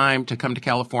best time to come to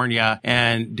California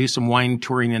and do some wine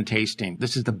touring and tasting.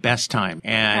 This is the best time,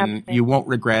 and Absolutely. You won't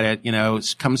regret it. You know,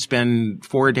 come spend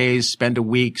 4 days, spend a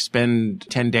week, spend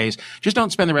 10 days. Just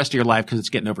don't spend the rest of your life because it's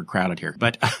getting overcrowded here.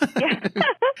 But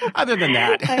other than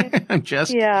that,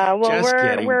 just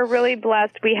kidding. We're really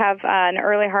blessed. We have an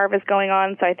early harvest going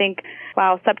on, so I think,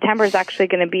 wow, September is actually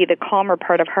going to be the calmer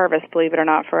part of harvest, believe it or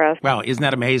not, for us. Wow, isn't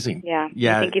that amazing?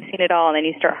 Yeah. I think you've seen it all, and then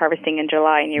you start harvesting in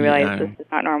July, and you realize this is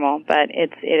not normal, but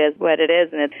it is what it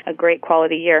is, and it's a great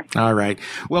quality year. All right.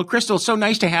 Well, Crystal, so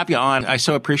nice to have you on. I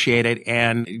so appreciate it,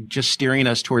 and just steering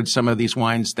us towards some of these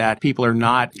wines that people are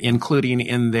not including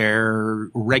in their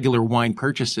regular wine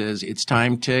purchases. It's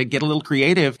time to get a little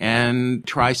creative and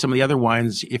try some of the other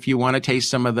wines. If you want to taste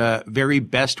some of the very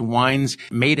best wines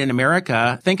made in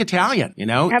America, think Italian. You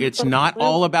know, Absolutely. It's not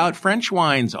all about French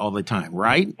wines all the time,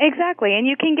 right? Exactly. And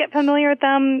you can get familiar with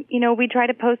them. You know, we try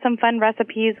to post some fun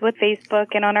recipes with Facebook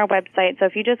and on our website. So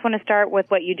if you just want to start with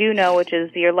what you do know, which is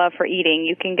your love for eating,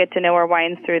 you can get to know our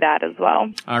wines through that as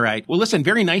well. All right. Well, listen,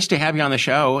 very nice to have you on the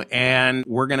show. And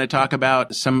we're going to talk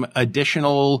about some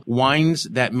additional wines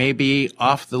that may be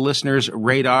off the listeners'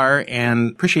 radar,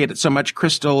 and appreciate it so much,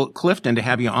 Crystal Clifton, to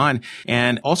have you on,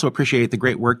 and also appreciate the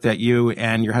great work that you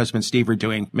and your husband Steve are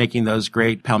doing making those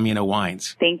great Palmina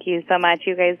wines. Thank you so much.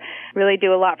 You guys really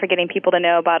do a lot for getting people to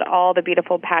know about all the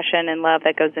beautiful passion and love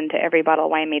that goes into every bottle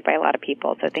of wine made by a lot of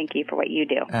people. So thank you for what you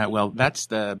do. Well, that's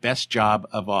the best job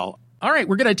of all. All right,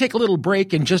 we're going to take a little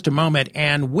break in just a moment,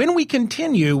 and when we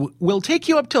continue, we'll take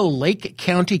you up to Lake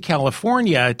County,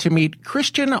 California to meet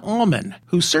Christian Allman,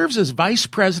 who serves as vice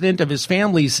president of his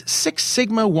family's Six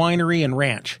Sigma Winery and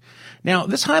Ranch. Now,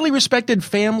 this highly respected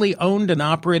family-owned and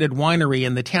operated winery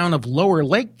in the town of Lower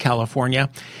Lake, California,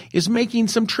 is making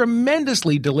some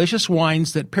tremendously delicious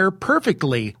wines that pair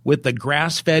perfectly with the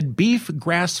grass-fed beef,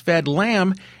 grass-fed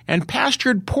lamb, and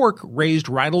pastured pork raised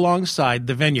right alongside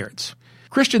the vineyards.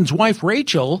 Christian's wife,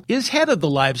 Rachel, is head of the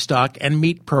livestock and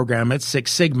meat program at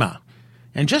Six Sigma.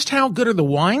 And just how good are the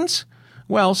wines?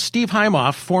 Well, Steve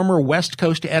Heimoff, former West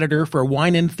Coast editor for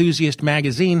Wine Enthusiast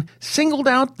magazine, singled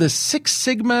out the Six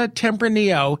Sigma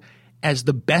Tempranillo as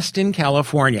the best in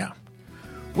California.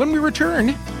 When we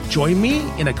return, join me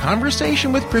in a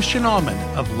conversation with Christian Allman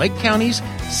of Lake County's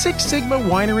Six Sigma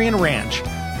Winery and Ranch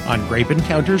on Grape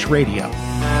Encounters Radio.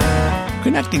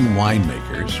 Connecting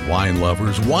winemakers, wine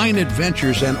lovers, wine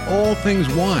adventures, and all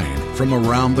things wine from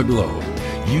around the globe.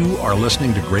 You are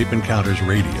listening to Grape Encounters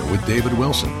Radio with David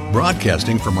Wilson,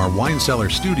 broadcasting from our wine cellar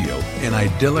studio in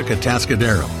idyllic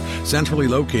Atascadero, centrally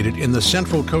located in the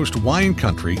Central Coast wine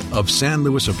country of San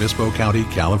Luis Obispo County,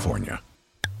 California.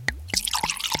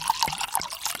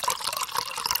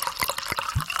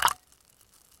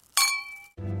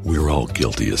 We're all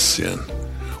guilty of sin.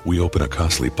 We open a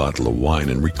costly bottle of wine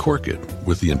and recork it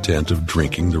with the intent of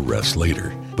drinking the rest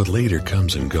later. But later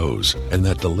comes and goes, and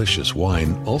that delicious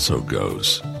wine also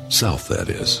goes. South, that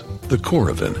is. The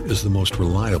Coravin is the most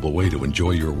reliable way to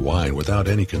enjoy your wine without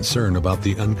any concern about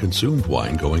the unconsumed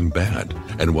wine going bad.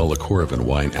 And while the Coravin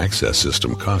wine access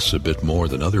system costs a bit more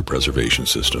than other preservation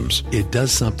systems, it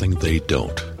does something they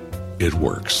don't. It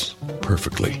works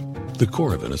perfectly. The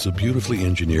Coravin is a beautifully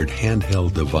engineered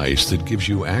handheld device that gives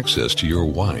you access to your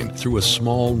wine through a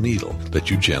small needle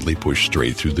that you gently push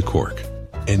straight through the cork.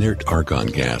 Inert argon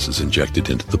gas is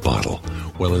injected into the bottle,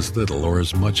 while as little or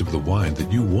as much of the wine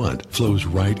that you want flows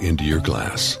right into your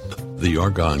glass. The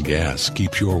argon gas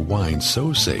keeps your wine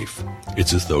so safe,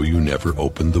 it's as though you never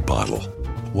opened the bottle.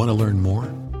 Want to learn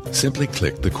more? Simply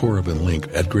click the Coravin link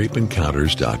at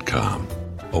grapeencounters.com.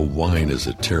 A wine is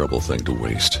a terrible thing to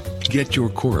waste. Get your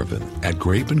Coravin at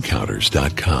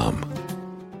grapeencounters.com.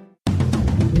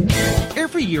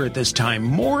 Every year at this time,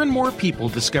 more and more people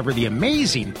discover the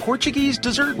amazing Portuguese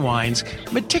dessert wines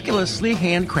meticulously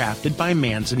handcrafted by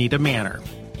Manzanita Manor.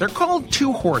 They're called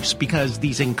Two Horse because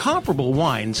these incomparable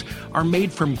wines are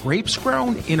made from grapes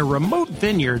grown in a remote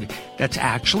vineyard that's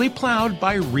actually plowed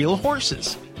by real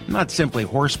horses, not simply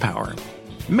horsepower.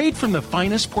 Made from the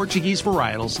finest Portuguese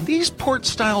varietals, these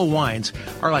port-style wines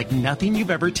are like nothing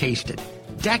you've ever tasted.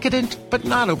 Decadent, but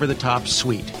not over-the-top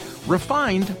sweet.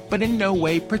 Refined, but in no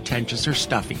way pretentious or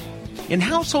stuffy. In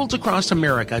households across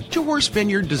America, Two Horse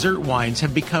Vineyard dessert wines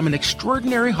have become an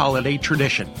extraordinary holiday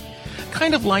tradition.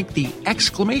 Kind of like the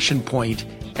exclamation point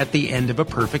at the end of a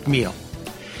perfect meal.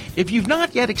 If you've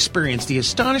not yet experienced the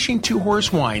astonishing Two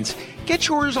Horse wines, get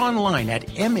yours online at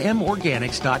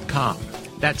mmorganics.com.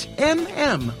 That's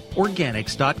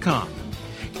mmorganics.com.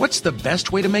 What's the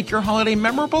best way to make your holiday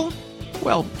memorable?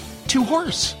 Well, Two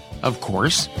Horse, of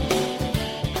course.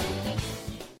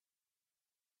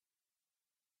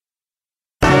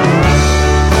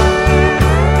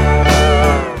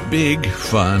 Big,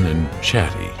 fun, and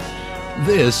chatty.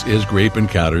 This is Grape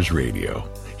Encounters Radio.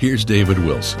 Here's David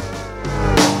Wilson.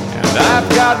 And I've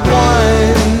got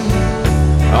wine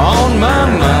on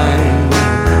my mind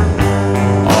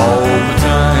all the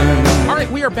time. All right,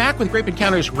 we are back with Grape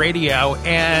Encounters Radio,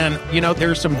 and,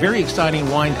 there's some very exciting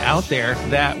wine out there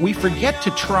that we forget to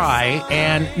try,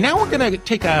 and now we're going to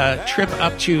take a trip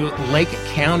up to Lake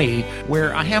County,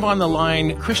 where I have on the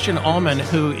line Christian Allman,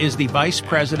 who is the Vice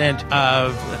President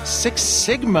of Six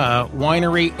Sigma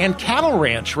Winery and Cattle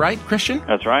Ranch, right, Christian?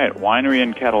 That's right, winery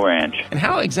and cattle ranch. And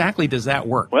how exactly does that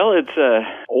work? Well, it's a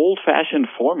old-fashioned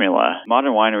formula.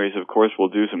 Modern wineries, of course, will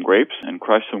do some grapes and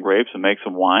crush some grapes and make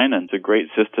some wine, and it's a great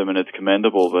system and it's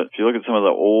commendable. But if you look at some of the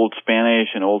old Spanish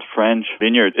and old French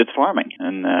vineyards, it's farming.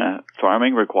 And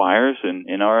farming requires,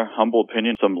 in our humble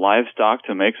opinion, some livestock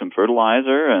to make some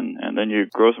fertilizer, and then you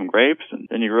grow some grapes, and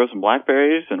then you grow some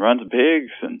blackberries and run some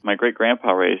pigs. And my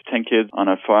great-grandpa raised 10 kids on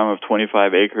a farm of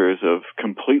 25 acres of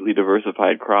completely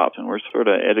diversified crops, and we're sort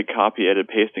of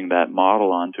pasting that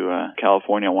model onto a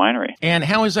California winery. And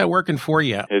how is that working for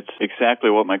you? It's exactly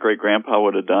what my great-grandpa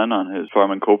would have done on his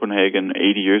farm in Copenhagen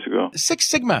 80 years ago. Six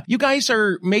Sigma, you guys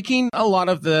are making a lot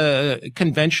of the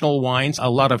conventional wines, a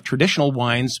lot of traditional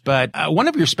wines, but one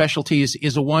of your specialties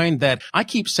is a wine that I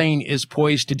keep saying is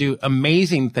poised to do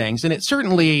amazing things, and it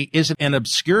certainly isn't an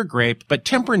obscure grape, but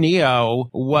Tempranillo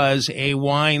was a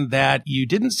wine that you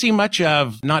didn't see much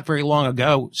of not very long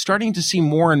ago, starting to see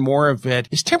more and more of it.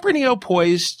 Is Tempranillo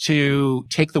poised to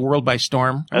take the world by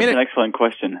storm? That's an excellent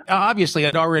question. Obviously,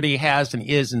 it already has and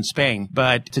is in Spain,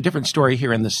 but it's a different story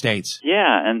here in the States.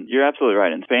 Yeah, and you're absolutely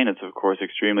right. In Spain, it's, of course, course,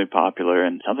 extremely popular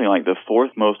and something like the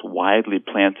fourth most widely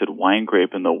planted wine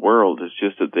grape in the world. It's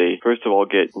just that they, first of all,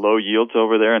 get low yields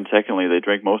over there, and secondly, they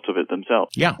drink most of it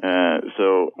themselves. Yeah.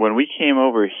 So when we came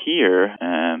over here,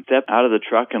 stepped out of the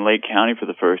truck in Lake County for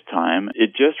the first time,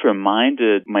 it just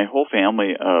reminded my whole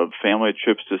family of family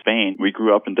trips to Spain. We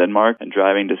grew up in Denmark, and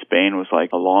driving to Spain was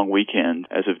like a long weekend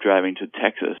as if driving to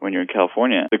Texas when you're in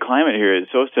California. The climate here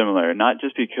is so similar, not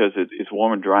just because it's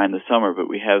warm and dry in the summer, but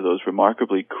we have those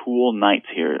remarkably cool nights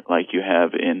here like you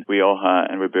have in Rioja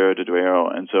and Ribera de Duero.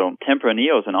 And so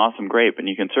Tempranillo is an awesome grape, and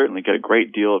you can certainly get a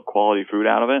great deal of quality fruit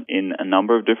out of it in a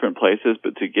number of different places,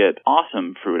 but to get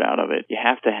awesome fruit out of it, you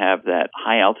have to have that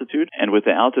high altitude, and with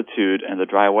the altitude and the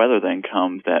dry weather then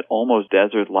comes that almost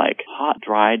desert-like hot,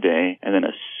 dry day, and then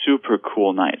a super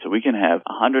cool night. So we can have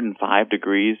 105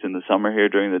 degrees in the summer here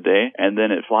during the day, and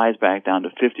then it flies back down to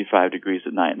 55 degrees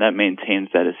at night, and that maintains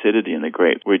that acidity in the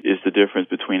grape, which is the difference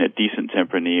between a decent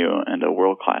Tempranillo and a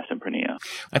world-class Tempranillo.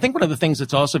 I think one of the things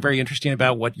that's also very interesting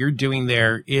about what you're doing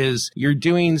there is you're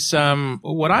doing some,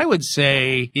 what I would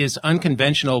say is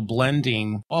unconventional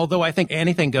blending, although I think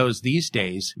anything goes these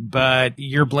days, but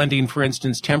you're blending, for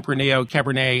instance, Tempranillo,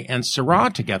 Cabernet, and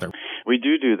Syrah together. We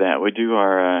do that. We do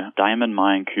our Diamond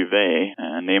Mine Cuvée,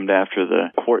 named after the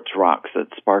quartz rocks that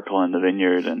sparkle in the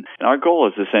vineyard. And our goal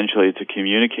is essentially to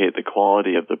communicate the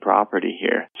quality of the property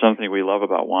here. Something we love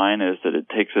about wine is that it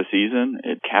takes a season,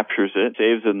 it captures it,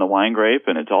 saves it in the wine grape,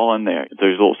 and it's all in there. If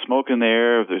there's a little smoke in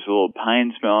there, if there's a little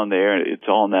pine smell in there, it's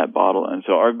all in that bottle. And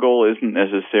so our goal isn't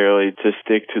necessarily to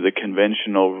stick to the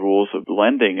conventional rules of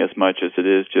blending as much as it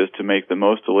is just to make the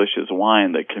most delicious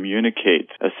wine that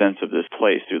communicates a sense of this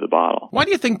place through the bottle. Why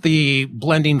do you think the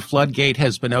blending floodgate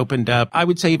has been opened up? I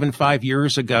would say even 5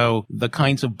 years ago, the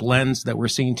kinds of blends that we're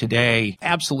seeing today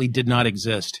absolutely did not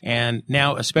exist. And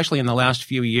now, especially in the last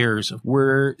few years,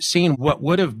 we're seeing what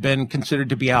would have been considered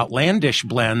to be outlandish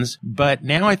blends. But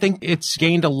now I think it's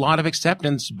gained a lot of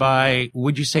acceptance by,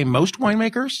 would you say, most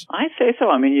winemakers? I say so.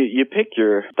 I mean, you pick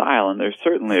your style, and there's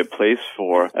certainly a place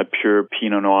for a pure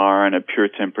Pinot Noir and a pure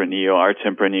Tempranillo. Our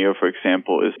Tempranillo, for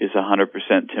example, is 100%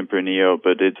 Tempranillo,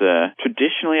 but it's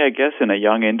traditionally, I guess, in a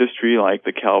young industry like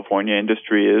the California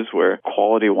industry is, where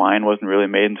quality wine wasn't really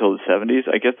made until the 70s.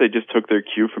 I guess they just took their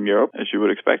cue from Europe, as you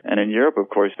would expect. And in Europe, of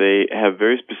course, they have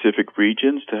very specific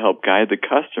regions to help guide the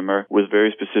customer with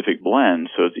very specific blends.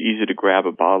 So it's easy to grab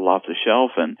a bottle off the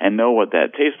shelf and know what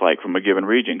that tastes like from a given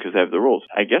region because they have the rules.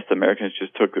 I guess the Americans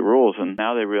just took the rules, and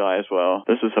now they realize, well,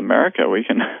 this is America. We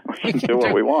can do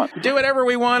what we want. Do whatever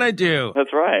we want to do.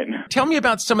 That's right. Tell me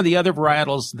about some of the other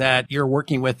varietals that you're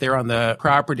working with there on the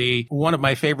property. One of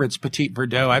my favorites, Petit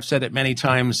Verdot. I've said it many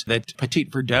times that Petit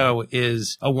Verdot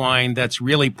is a wine that's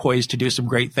really poised to do some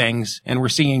great things, and we're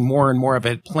seeing more and more of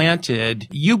it planted.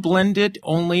 You blend it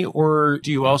only, or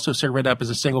do you also serve it up as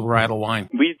a single varietal wine?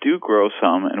 We do grow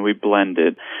some, and we blend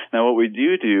it. Now, what we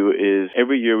do is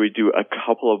every year we do a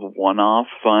couple of one-off,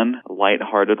 fun,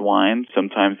 light-hearted wines.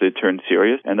 Sometimes they turn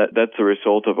serious, and that's the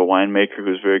result of a winemaker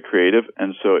who's very creative.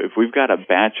 And so if we've got a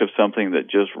batch of something that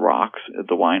just rocks at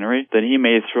the winery, then he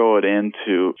may throw it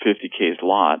into 50K's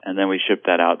lot, and then we ship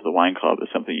that out to the wine club as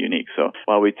something unique. So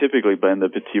while we typically blend the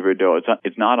Petit Verdot,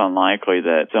 it's not unlikely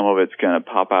that some of it's going to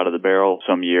pop out of the barrel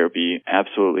some year, be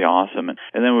absolutely awesome.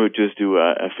 And then we would just do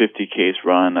a 50K's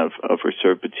run of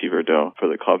reserve Petit Verdot for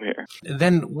the club here.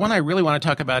 Then one I really want to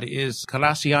talk about is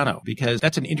Calaciano, because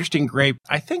that's an interesting grape.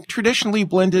 I think traditionally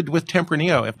blended with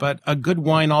Tempranillo, but a good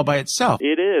wine all by itself.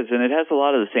 It is, and it has a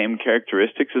lot of the same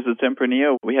characteristics as the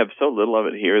Tempranillo. We have so little of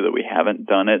it here that we haven't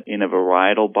done it in a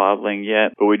varietal bottling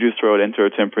yet, but we do throw it into a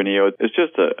Tempranillo. It's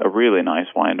just a really nice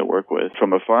wine to work with.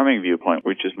 From a farming viewpoint,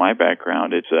 which is my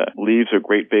background, its leaves are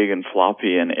great big and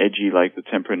floppy and edgy like the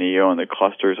Tempranillo, and the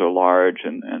clusters are large,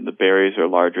 and the berries are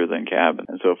larger than Cab,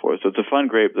 and so forth. So it's a fun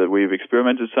grape that we've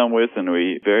experimented some with, and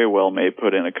we very well may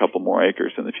put in a couple more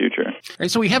acres in the future. All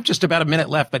right, so we have just about a minute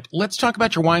left, but let's talk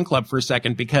about your wine club for a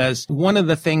second, because one of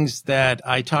the things that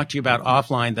I talked to you about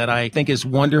offline that I think is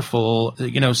wonderful,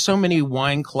 so many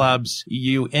wine clubs,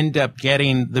 you end up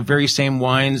getting the very same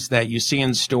wines that you see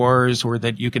in stores or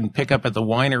that you can pick up at the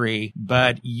winery,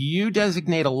 but you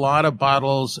designate a lot of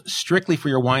bottles strictly for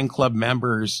your wine club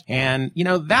members. And,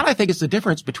 that I think is the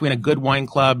difference between a good wine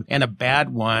club and a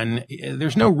bad one.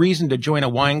 There's no reason to join a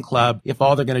wine club if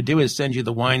all they're going to do is send you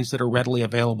the wines that are readily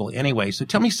available anyway. So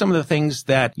tell me some of the things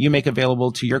that you make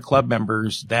available to your club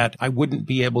members that I wouldn't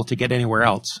be able to get anywhere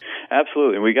else.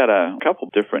 Absolutely. We got a couple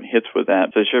different hits with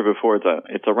that. As I shared before,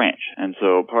 it's a ranch. And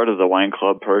so part of the wine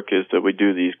club perk is that we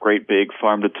do these great big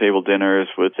farm-to-table dinners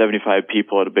with 75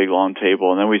 people at a big long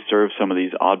table, and then we serve some of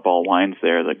these oddball wines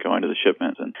there that go into the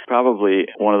shipments. And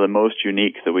probably one of the most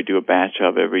unique that we do a batch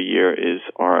of every year is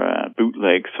our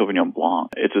bootleg Sauvignon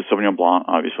Blanc. It's a Sauvignon Blanc,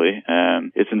 obviously.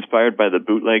 It's inspired by the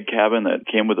bootleg cabin that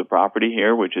came with the property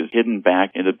here, which is hidden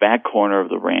back in the back corner of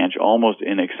the ranch, almost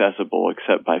inaccessible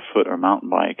except by foot or mountain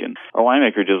bike. And our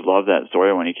winemaker just loved that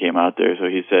story when he came out there. So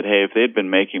he said, hey, if they'd been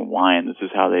making wine, this is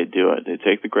how they do it. They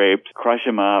take the grapes, crush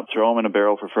them up, throw them in a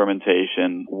barrel for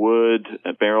fermentation, wood,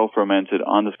 barrel fermented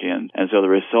on the skins. And so the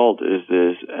result is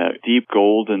this deep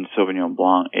golden Sauvignon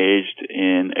Blanc aged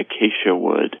in acacia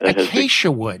wood.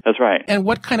 Acacia wood? That's right. And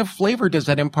what kind of flavor does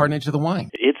that impart into the wine?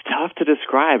 It's tough to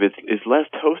describe. It's less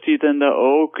toasty than the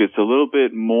oak. It's a little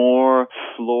bit more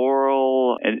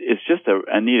floral. And it's just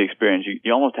a neat experience.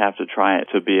 You almost have to try it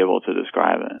to be able to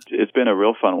describe it. It's been a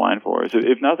real fun wine for us.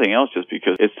 If nothing else, just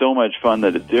because it's so much fun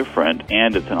that it's different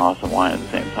and it's an awesome wine at the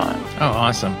same time. Oh,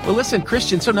 awesome. Well, listen,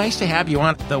 Christian, so nice to have you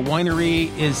on. The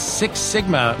winery is Six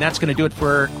Sigma. That's going to do it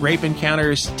for Grape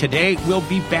Encounters today. We'll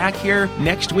be back here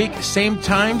next week, same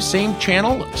time, same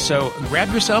channel. So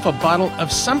grab yourself a bottle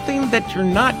of something that you're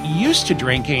not used to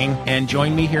drinking and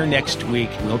join me here next week.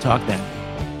 We'll talk then.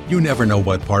 You never know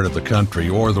what part of the country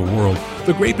or the world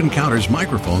the Grape Encounters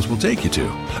microphones will take you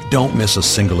to. Don't miss a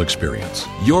single experience.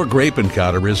 Your Grape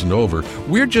Encounter isn't over.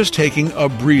 We're just taking a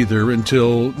breather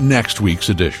until next week's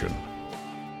edition.